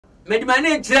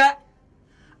medimane kire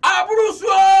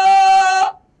abruso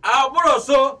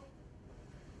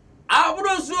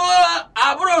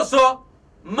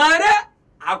mare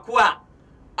aqua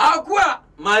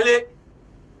male.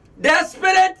 The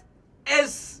spirit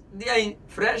is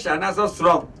fresh and so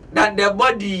strong than the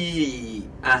body.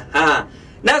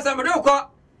 Now somebody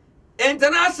call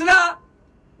International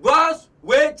God's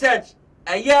Way Church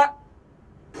a year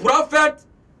Prophet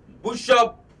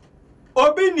Bishop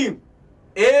Obinim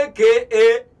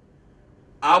aka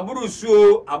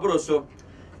Abroso.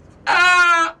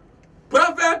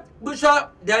 Prophet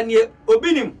Bishop Daniel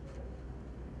Obinim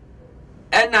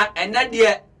and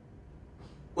Nadia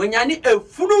when you need a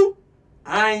funu,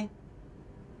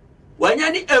 when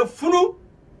you need a funu,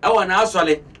 I want to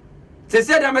solid. They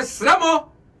said I'm a slamo,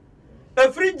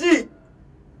 a free G,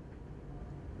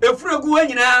 a free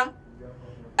guena,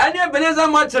 and a Beneza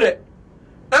Matre,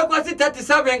 a quasi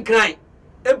 37 crying,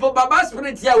 a Baba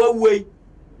Spirit Yawa way,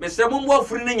 Mr. Mumbo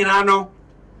Friending in Ano.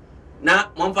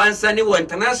 Now, Monfan Sunday,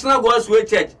 International God's Way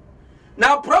Church.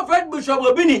 Now, Prophet Bishop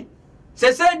Obinim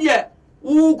said, yeah,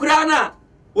 Ukraina.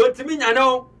 What to mean, I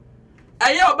know.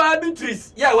 I hear about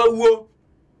Beatrice. Yeah, well,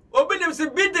 Obinim say,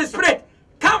 beat the spirit.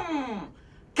 Come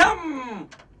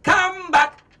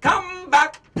back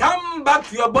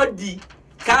to your body.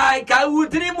 Kai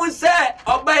Wutrimu say,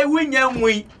 obey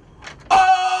Winyamwi.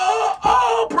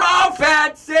 Oh,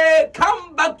 prophet say,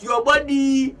 come back to your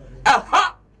body.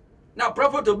 Aha. Now,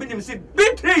 Prophet Obinim say,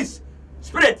 Beatrice,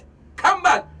 spirit, come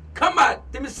back.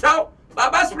 Timisa,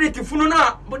 Baba spirit,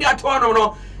 Fununa, but at one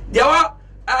no. There were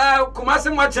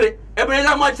Kumasi Machre,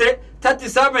 Ebenezer Machre,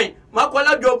 37,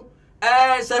 Makwala Job,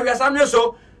 Savia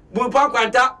Samuelso, Bumpa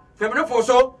Quanta, Feminine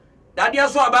Foso, Dadia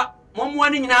Swaba, Mom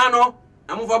Warning Nano,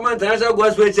 and from International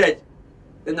God's Way Church.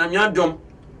 Then I'm young Dom,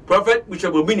 Prophet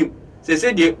Bishop Obinim,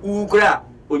 said the Ukra,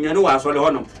 Unyanu, I saw the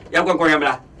honor. Yakon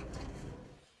Koyamla.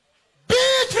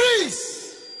 Beatrice!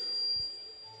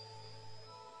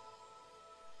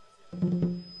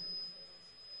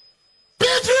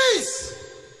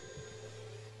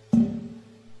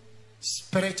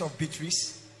 Spirit of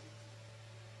Beatrice,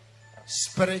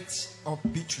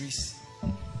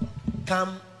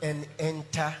 come and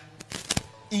enter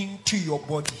into your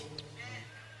body.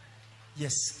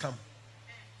 Yes, come.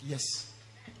 Yes.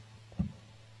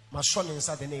 My son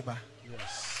inside the neighbor.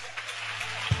 Yes.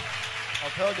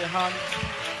 I've held the hand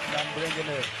and I'm bringing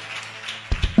it.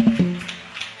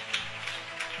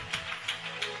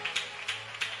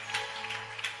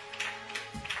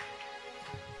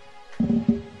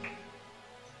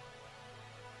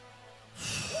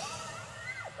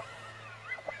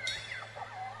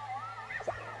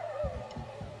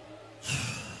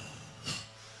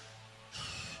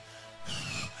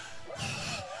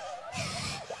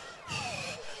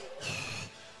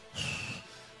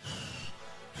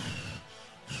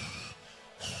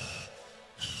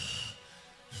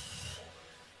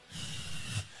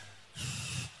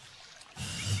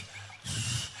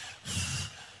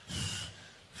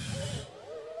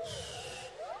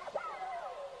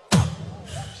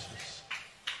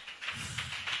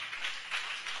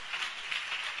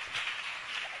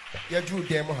 Yeah, Drew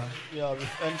demo. Yeah,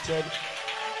 we've entered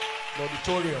the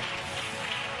auditorium.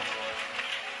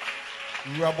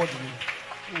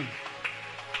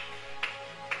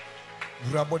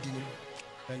 Rabodini.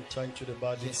 Enter into the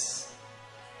body. Yes.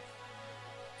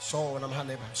 So when I'm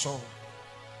handed so.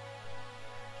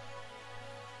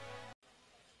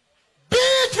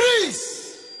 Beatrice.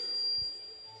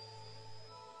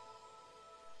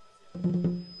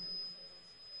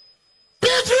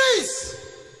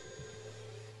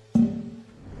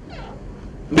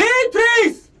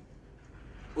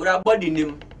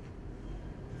 Obinim.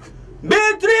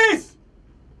 Beatrice.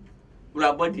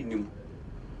 Obinim.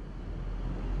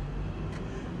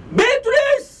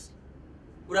 Beatrice.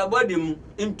 Obinim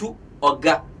into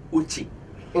Oga Uchi.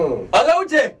 Oga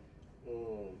Uchi.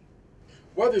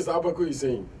 What is Habakkuk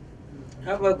saying?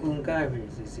 Habakkuk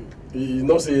can't say. He's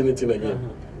not saying anything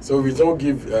again. So we don't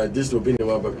give this opinion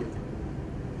of Habakkuk.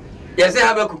 Yes,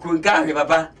 Habakkuk can't,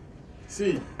 Papa.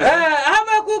 See.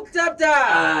 Habakkuk chapter.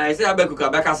 I say Habakkuk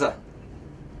Abakasa.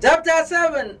 Chapter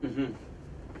 7.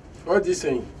 What is he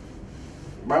saying?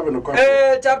 Bible no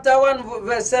chapter 1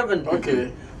 verse 7.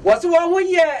 Okay. What's one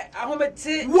year?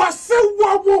 Ahometi. What's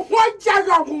what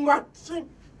jaga humati?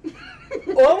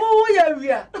 Oh,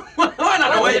 yeah.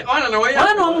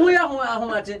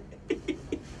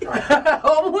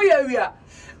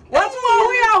 What's more,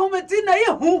 we are Hometina?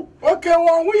 Okay,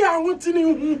 well, we are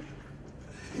Hometina.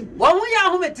 One we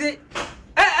are Hometi.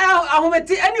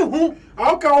 Ahometi, anywho.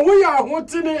 How can we are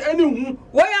Hometina anywho?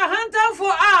 Why are hunting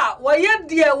for why yet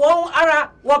dear won't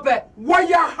ara wape? Why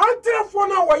are hunting for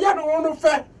now, why you don't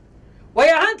fair? Why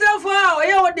you hunter for? Why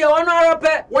you what they want to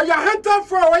repair? Why you hunter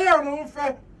for? Why you don't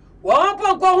fair? One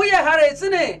punk who you had it,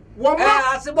 isn't it? One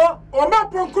possible. Or my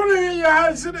punk, you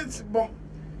have it.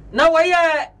 Now, why you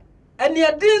and you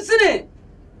didn't see it?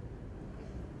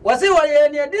 Was it why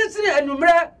you didn't see it and you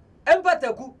remember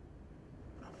Empataku?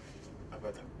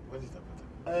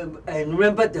 And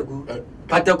remember Pataku.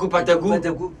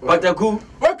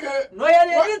 Okay. No, I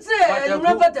didn't say I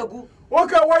remember Pataku.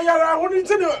 Okay, why you are only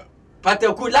to know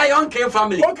Pataku, Lion King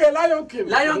family. Okay, Lion King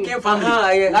family.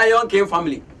 Lion King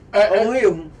family.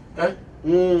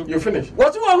 You finished.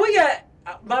 What's wrong with you?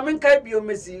 Mamma can't be a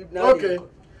messy. Okay.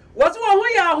 What's wrong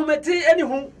with you? Who met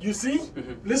anyone? You see?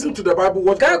 Listen to the Bible.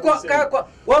 What God says.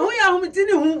 What we are meeting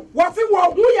who? What we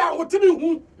are telling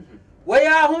who? Why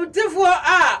are home for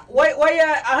why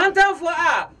a hunter for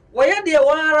why the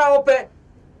one open?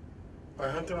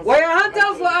 Why a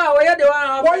hunter for why the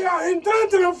one? Why are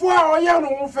intending for our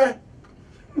young fair?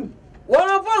 One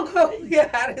of them, we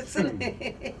had a sin.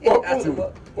 What are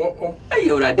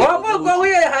we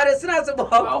had a sensible?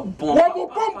 What will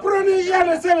pump running yet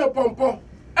a sailor pompo?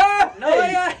 Ah, no,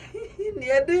 I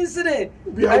didn't say.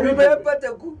 I remember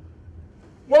the good.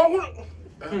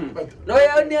 No,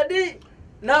 I near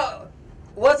now.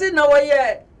 Was it no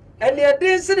yet? And you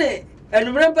didn't say, and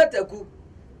remember the good.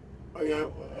 Oh, yeah.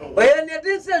 Well, you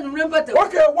didn't say, remember the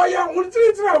okay, why are we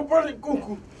trying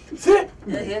cuckoo? See,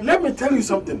 let me tell you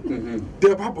something.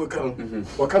 The Bible can,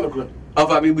 what kind of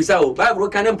of a Mibisao, Bible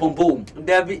can pompo,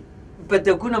 David, but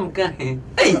the Kunam can.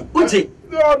 Hey, Uchi,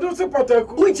 no, don't say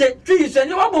Pataku, Uchi, trees and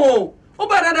your mom. Oh,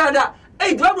 but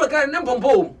hey, Bible can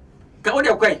pompo. Can we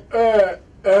quite?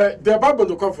 The Bible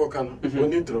to come for can,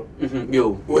 when intro.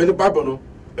 Yo, when the Bible,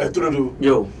 true.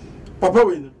 Yo, Papa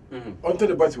win until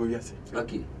the battle, yes.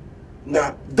 Okay.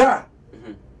 Now, da.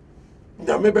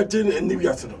 Now, maybe Jane and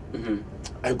Nibiasino.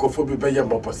 I go for Bayam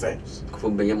Moposse. For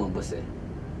Bayam Moposse.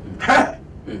 Ha!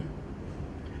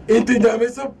 Into the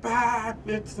so bad.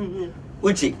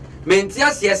 Uchi,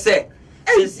 Mentias, yes, sir.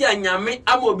 Says Yami,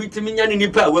 I will be to me and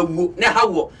Nipa, who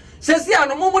now. Says ya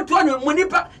no moment to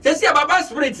Munipa, says ya Baba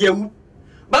Spirit, you.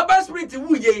 Baba Spirit,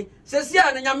 woo ye, says ya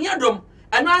and Yamiadom,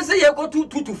 and I say you go to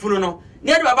Funo,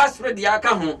 near Baba Spirit, the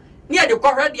Akahon. Near the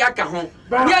correct Yakahon,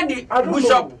 near the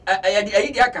Bishop,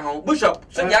 Yakahon, Bishop,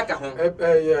 so Yakahon.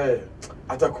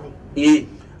 Ataku.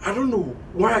 I don't know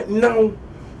why now,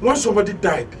 once somebody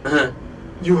died,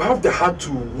 you have the heart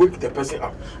to wake the person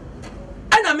up.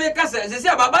 And I make us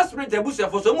say, Baba Spirit, the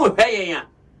Bishop for some more pay.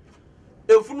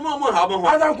 If you know more,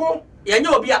 Ataku, you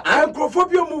know, be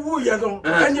Anchrophobia move,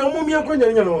 and your mummy and Quenya.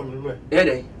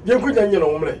 You couldn't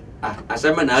know, as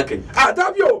a man, I can. I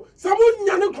tell you, someone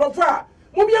young Crawford.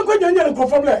 Mummy and Quenya go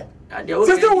from there.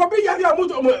 Sister will be Yadia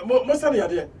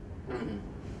Mosania.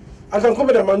 I can come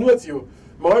and manuate you.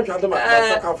 My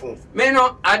careful. May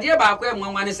not, I dear back when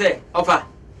one say, offer.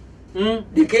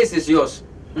 The case is yours.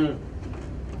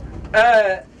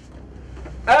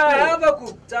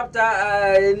 Habakkuk chapter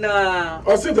in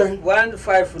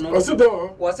 1:5. No,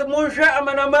 what's a Monsha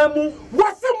Amanamamu?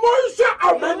 What's a Monsha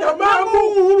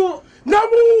Amanamamu?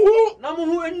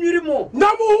 Namu and Nirimo.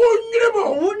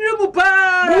 Namu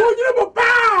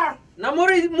Pa.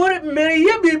 Namori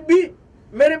Maria Bibi.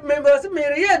 Members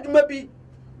Maria Dumabi.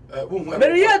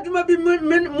 Maria Dumabi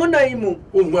Munaimu.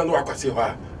 One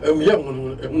Wakasiwa.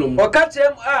 Or catch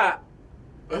him.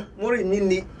 Muri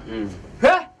Nini.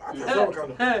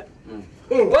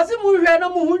 What's a movie?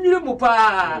 No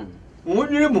Pa.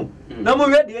 Munirimu. Namu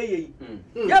ready.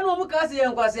 Yano Mukasi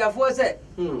and Quasia for say.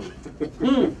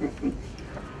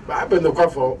 I've been the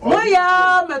coffee.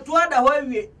 Moya, Matuada, where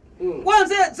we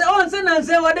once and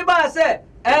say what the bar said.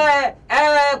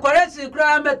 Correction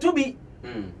crime to be.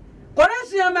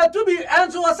 Correction to be,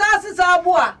 and so assassins are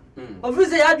boa.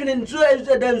 Officer admin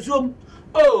to them zoom.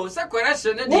 Oh, so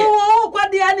correction. Oh, what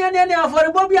the onion for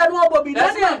the Bobby and Bobby.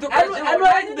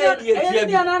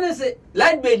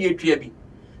 Light baby trebi.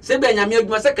 Say Benjamin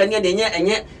must second and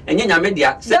yet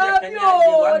media. Say,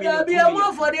 be a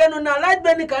more for the end on a light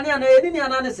Benny Canyon and any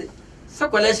analysis. So,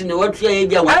 collection of what I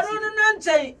don't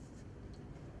say.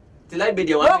 Till I be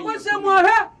the one. What's some more?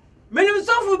 Many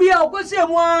so be a question.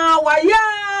 Why,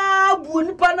 ya,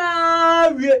 Bunpana,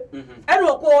 and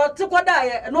what took a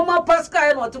diet, no more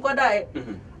Pascal or took a diet.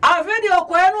 I've heard your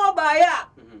quano by ya.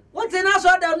 What's an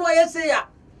answer that no I say?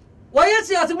 Why,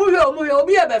 yes, as a movie will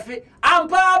be a buffet. I'm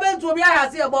probably to be a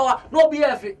say about no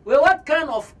BF. Well, what kind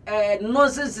of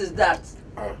nonsense is that?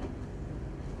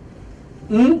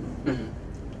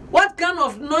 What kind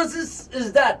of nonsense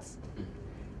is that?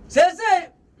 Say,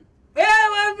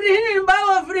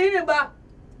 free.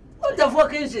 What the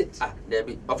fucking shit?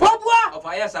 Debbie, of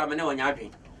I am no one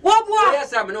yapping. What boy?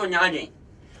 Yes, I'm no yanny.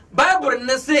 Bible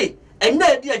na say, and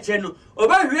na dia chenu.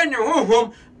 Oba hwe ne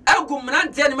honhom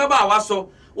agumnante ne meba waso.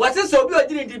 Wase so obi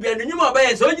odini di bia nnyum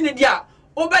oba so odini dia.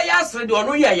 Oba ya asre de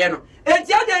ono ye no.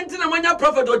 Enti ade nti na manya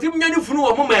prophet otim nya ne funu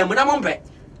wo moma mu na mompe.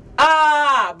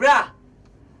 Ah, bra.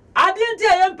 Ade nti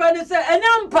ayempa ne se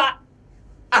enyampa.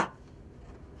 Ah.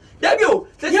 Debio,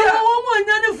 se se wo mo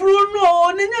nya ne funu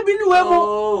no, ne nya bi ni we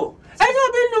mo.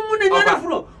 Enyo bi nu mu ne nya ne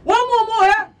funu. Wo mo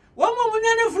he. One woman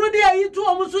in front of you, 2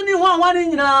 almost only one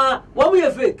in what we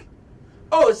are fake.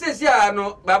 Oh, says ya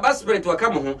no, Baba Spirit will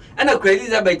come home, and a crazy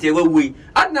Elizabeth will we.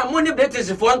 And now money better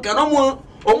if one can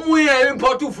we are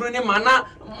important for any manner.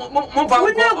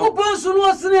 We never person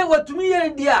was what to me,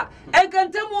 dear. I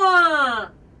can tell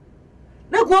one.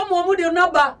 No, one more with your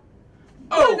number.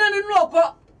 Oh,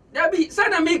 no, there be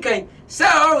son of making.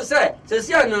 Sir, says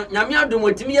Yano, Yamiadum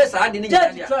with me, yes, I didn't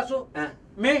get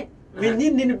me. Me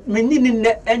need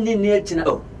any nature.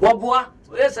 What boy?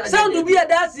 Sound to be a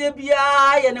dassy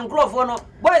BI and microphone.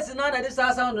 Boys, none of this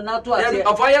sound not to us.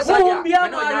 Of fire, so be a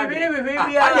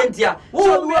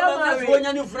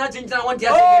when you French want to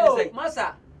say,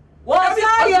 Massa. Was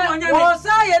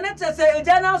I and it's a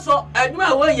general so at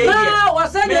my way?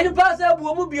 Was I any pass up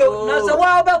Womobio? That's a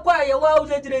while back.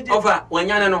 Over when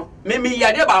you know, maybe you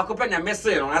had about open a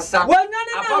message on us. Well,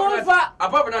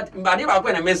 apart that, but if I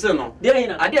went a message on,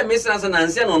 I did miss us and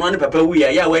answer on one paper.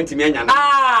 We are went to me.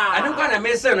 Ah, I don't want a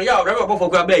message on your rubber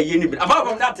for Gabe. Apart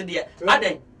from that, dear,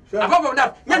 apart from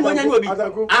that, young women will be.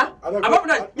 Apart from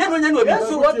that, young women will be.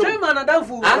 So what time and a damn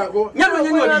fool? Young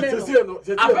women will be.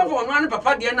 Apart from one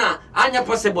papa, dear, I'm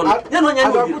possible. Young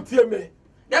women will be.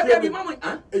 There be mamma.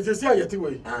 It's a say yet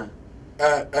away.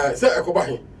 Say a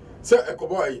cobahi. Say a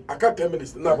cowboy. I can't 10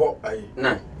 minutes. Now,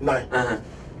 nine.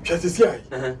 Just to say,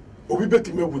 we bet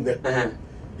me with that.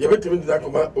 You bet me that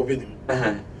come out Obinim.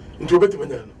 Into a better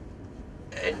man.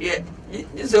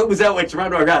 So was that what you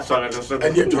rather gas on it?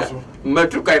 And yet,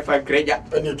 Matuka, if I create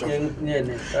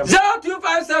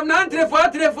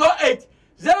 0257934348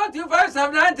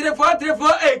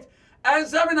 0257934348 and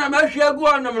 7 I'm actually a go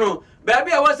on no.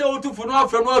 Baby, I was out to no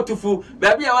from no to fool.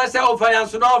 Baby, I was out fire and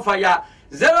so no fire.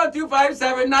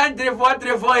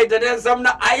 0257934348 and then some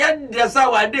I had the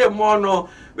sour day mono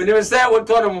when you say what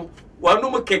told them one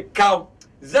no kick cow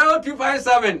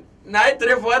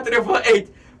 0257934348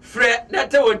 Fred,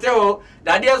 that will tell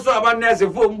that there's so about nurse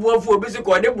for basic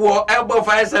or the war elbow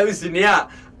fire service in here.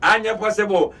 And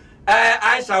possible.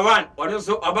 I shall run, or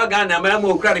also Abagana,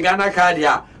 Mammo, Granagana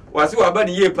Cardia, was you about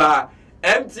the year pa.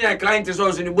 Empty and client is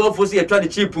also in the world for see a 20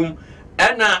 cheapum.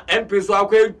 And now, MP so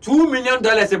 $2 million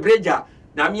a bridger.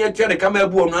 Now, me a try to come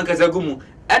aboard Nankazagumu.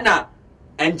 And now,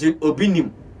 engine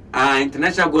Obinim,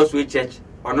 International Gospel Church,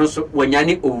 or also when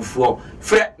Yanni over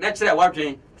Fred, natural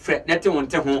watching. Fred, net on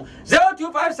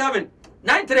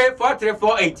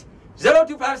 0257934348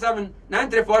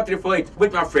 0257934348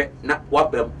 with my friend, not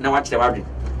what them, now watch the warning.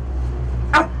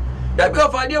 Ah, that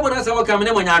girl for dear when I saw coming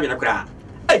in when I'm in a crowd.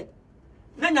 Hey,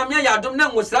 then I'm ya don't know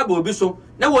what's that will be so.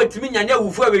 Now what to me, I know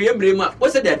before we remember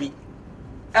what's a Debbie?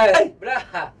 Hey,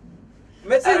 Braha.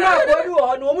 Messina,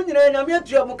 no woman in a mere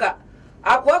Jamuka.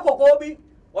 Aquaco Kobe.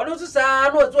 One of the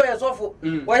son was so as awful.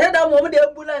 Why had that moment the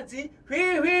ambulance?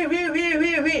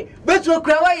 But you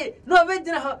cry, no,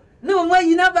 no way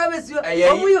you never have you.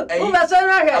 Over some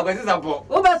here. I got this up.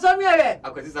 Over some here. I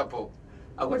got this up.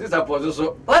 I got this up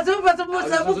also. What's over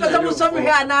some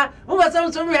here now? Over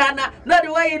some here now. Not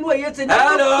the way in way it's in.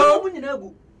 Hello.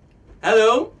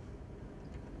 Hello.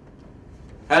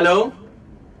 Hello.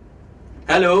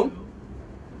 Hello.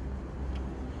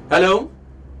 Hello.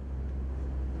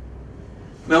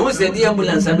 Who said the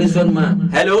ambulance a bit one man?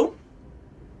 Hello?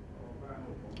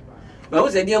 Who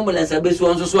said the ambulance a bit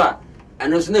one so swat?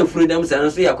 And also no freedom, and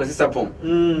also a quasi upon.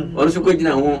 Also, could you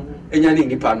know, and you're in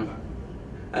the panel.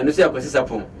 And also a quasi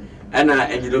upon.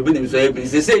 And you don't believe so. They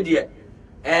say, dear,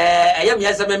 I am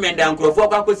yes, a man down for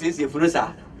 4 hours. Says,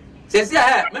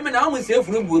 yeah, Mamma, I almost say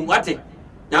from what it.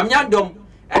 I'm young dumb.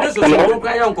 And also, don't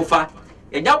cry, Uncle Fat.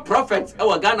 A young prophet,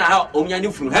 our Ghana, how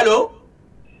only from. Hello?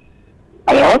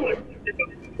 Hello?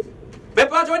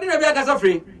 Pepper, what did I be a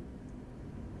free?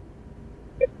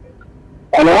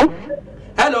 Hello?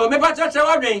 Hello, me pa chacha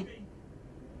wa mi.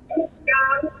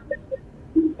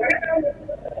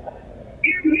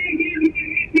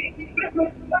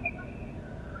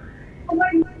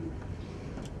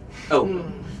 Oh,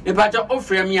 me pa cha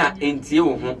ofre mi a entie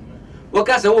wo ho. Wo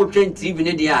ka se wo twen TV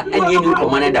ne dia anye ni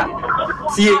komane da.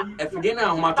 Tie afide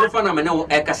na ahomatofa na me ne wo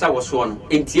ekasa wo so no.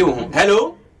 Entie wo ho.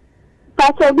 Hello?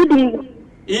 Pastor, good evening.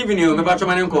 Evening, me pa cha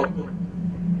mane nko.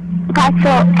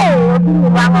 Pastor,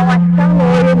 Obinim,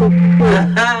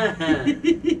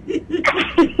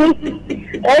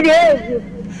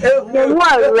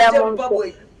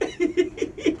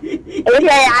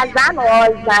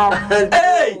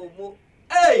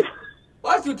 Hey,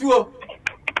 what's you do?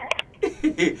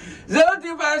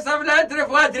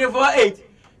 025793448.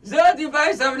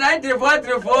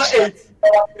 025793448.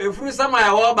 If you some my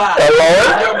waba.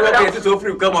 Hello. So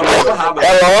free come on. Hello.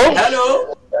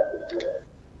 Hello.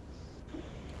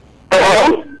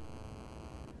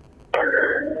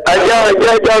 I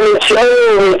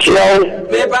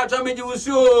Me patron me do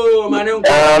so man. I'm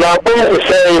going to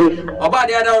say about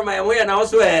the other my way and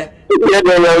also eh. Yeah,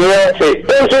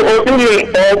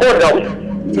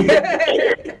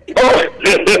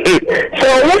 so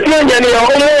what you need your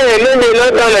own maybe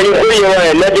not gonna you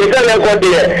let you tell us what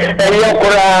and your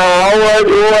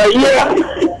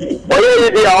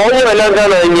the only another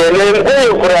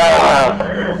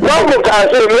what book I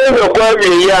say maybe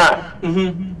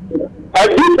I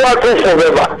did work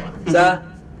forever. Sir.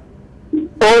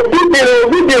 Oh,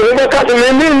 people cut me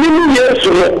years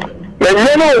ago. The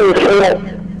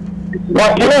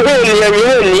what you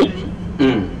really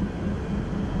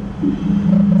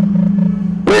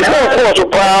we have to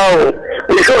power,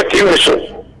 we show teams.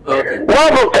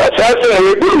 What book I say,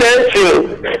 we do anything.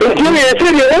 Until you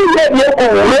see the only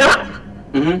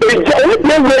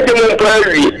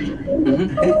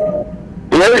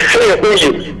let's say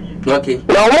okay.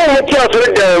 Now, what just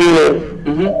with them?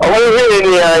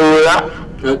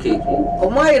 Okay. Oh,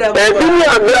 my brother,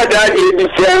 the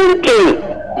same thing.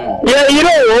 Yeah, you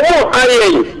know,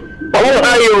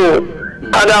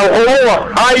 and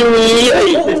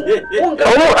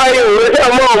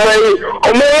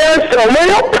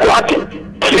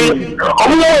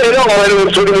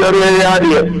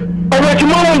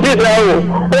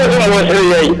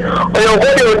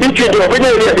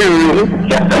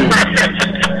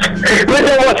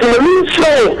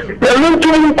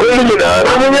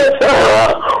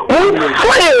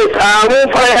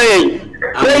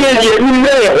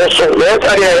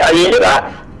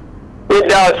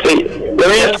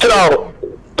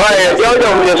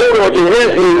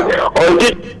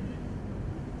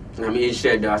I'm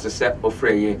shared as a set of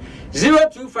free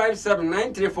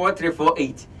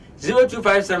 0257934348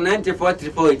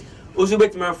 0257934348. Also,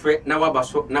 bet my friend now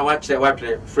about now watch what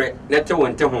friend net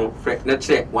one to home friend net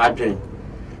check what drink.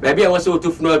 Maybe I was so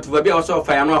too no to maybe I was so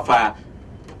fire no fire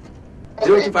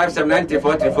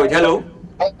 0257934348. Hello.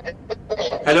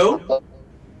 Hello.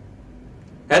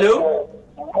 Hello.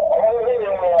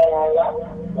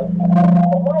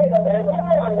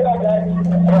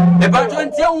 The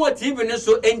patron tell what even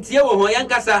so entia wo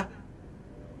yankasa.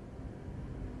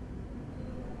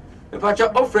 The patron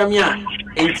offer me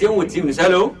entia wo team.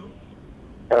 Hello.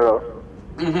 Hello.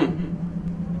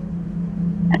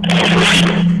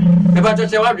 The patron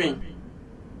say what drink?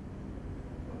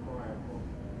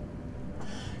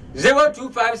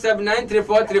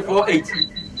 0257934348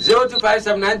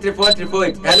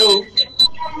 0257934348. Hello.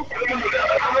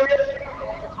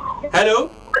 Hello.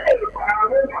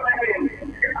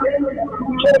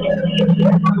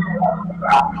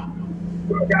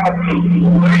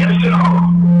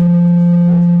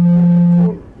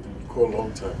 Call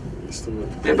long time.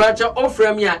 The patch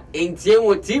offer me a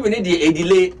TV need a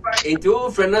delay into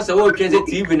friends or transit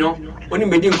TV no. Only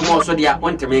meeting come also the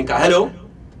want to make. Hello.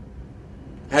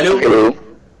 Hello.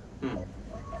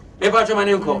 Me patch my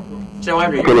name call.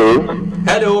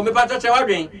 Hello. Me patch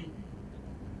Chawadring.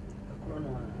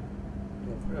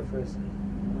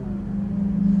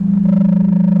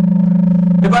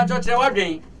 Me patch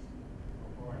Chawadring.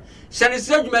 Shall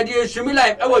search my dear Shumi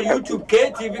Live our YouTube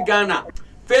KTV Ghana.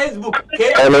 Facebook,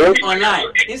 KTV online,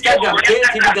 Instagram,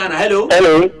 KTV Ghana. Hello.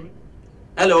 Hello.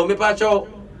 Hello, me pacho.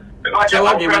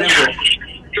 Chawadri manenko.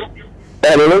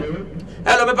 Hello.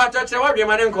 Hello, me pacho chawadri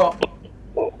manenko.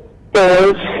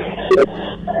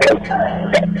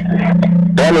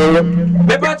 Hello.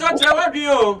 Me pacho chawadri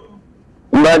yo.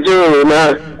 Majo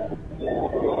na.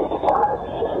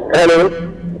 Hello.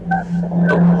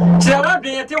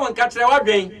 Chawadri yete won ka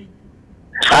chawadri.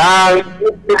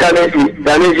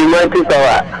 Kanesi mighty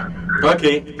power.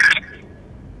 Okay.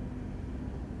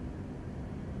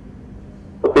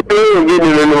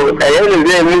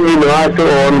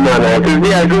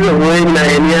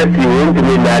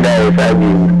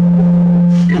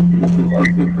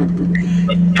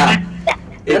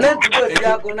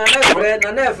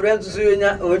 Nana friends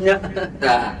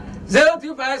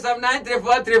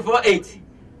 0257934348.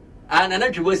 And Nana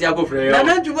Chubos Yako friend.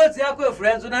 Nana Chubos Yako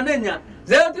friends Nana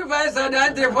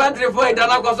 0257934348. And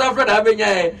I was offered having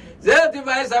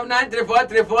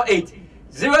 0257934348.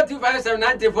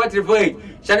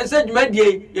 0257904348 shall say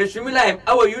Jumadie you stream live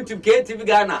our YouTube KTV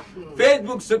Ghana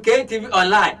Facebook so KTV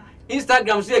online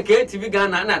Instagram so KTV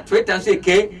Ghana and Twitter so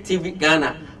KTV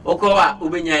Ghana Okoa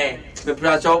ubenya me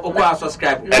pracho okwa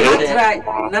subscribe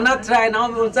not try now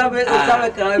we will have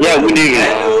yeah good evening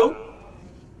hello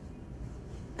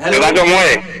hello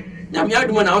nyamia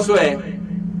dumo na so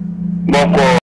Boko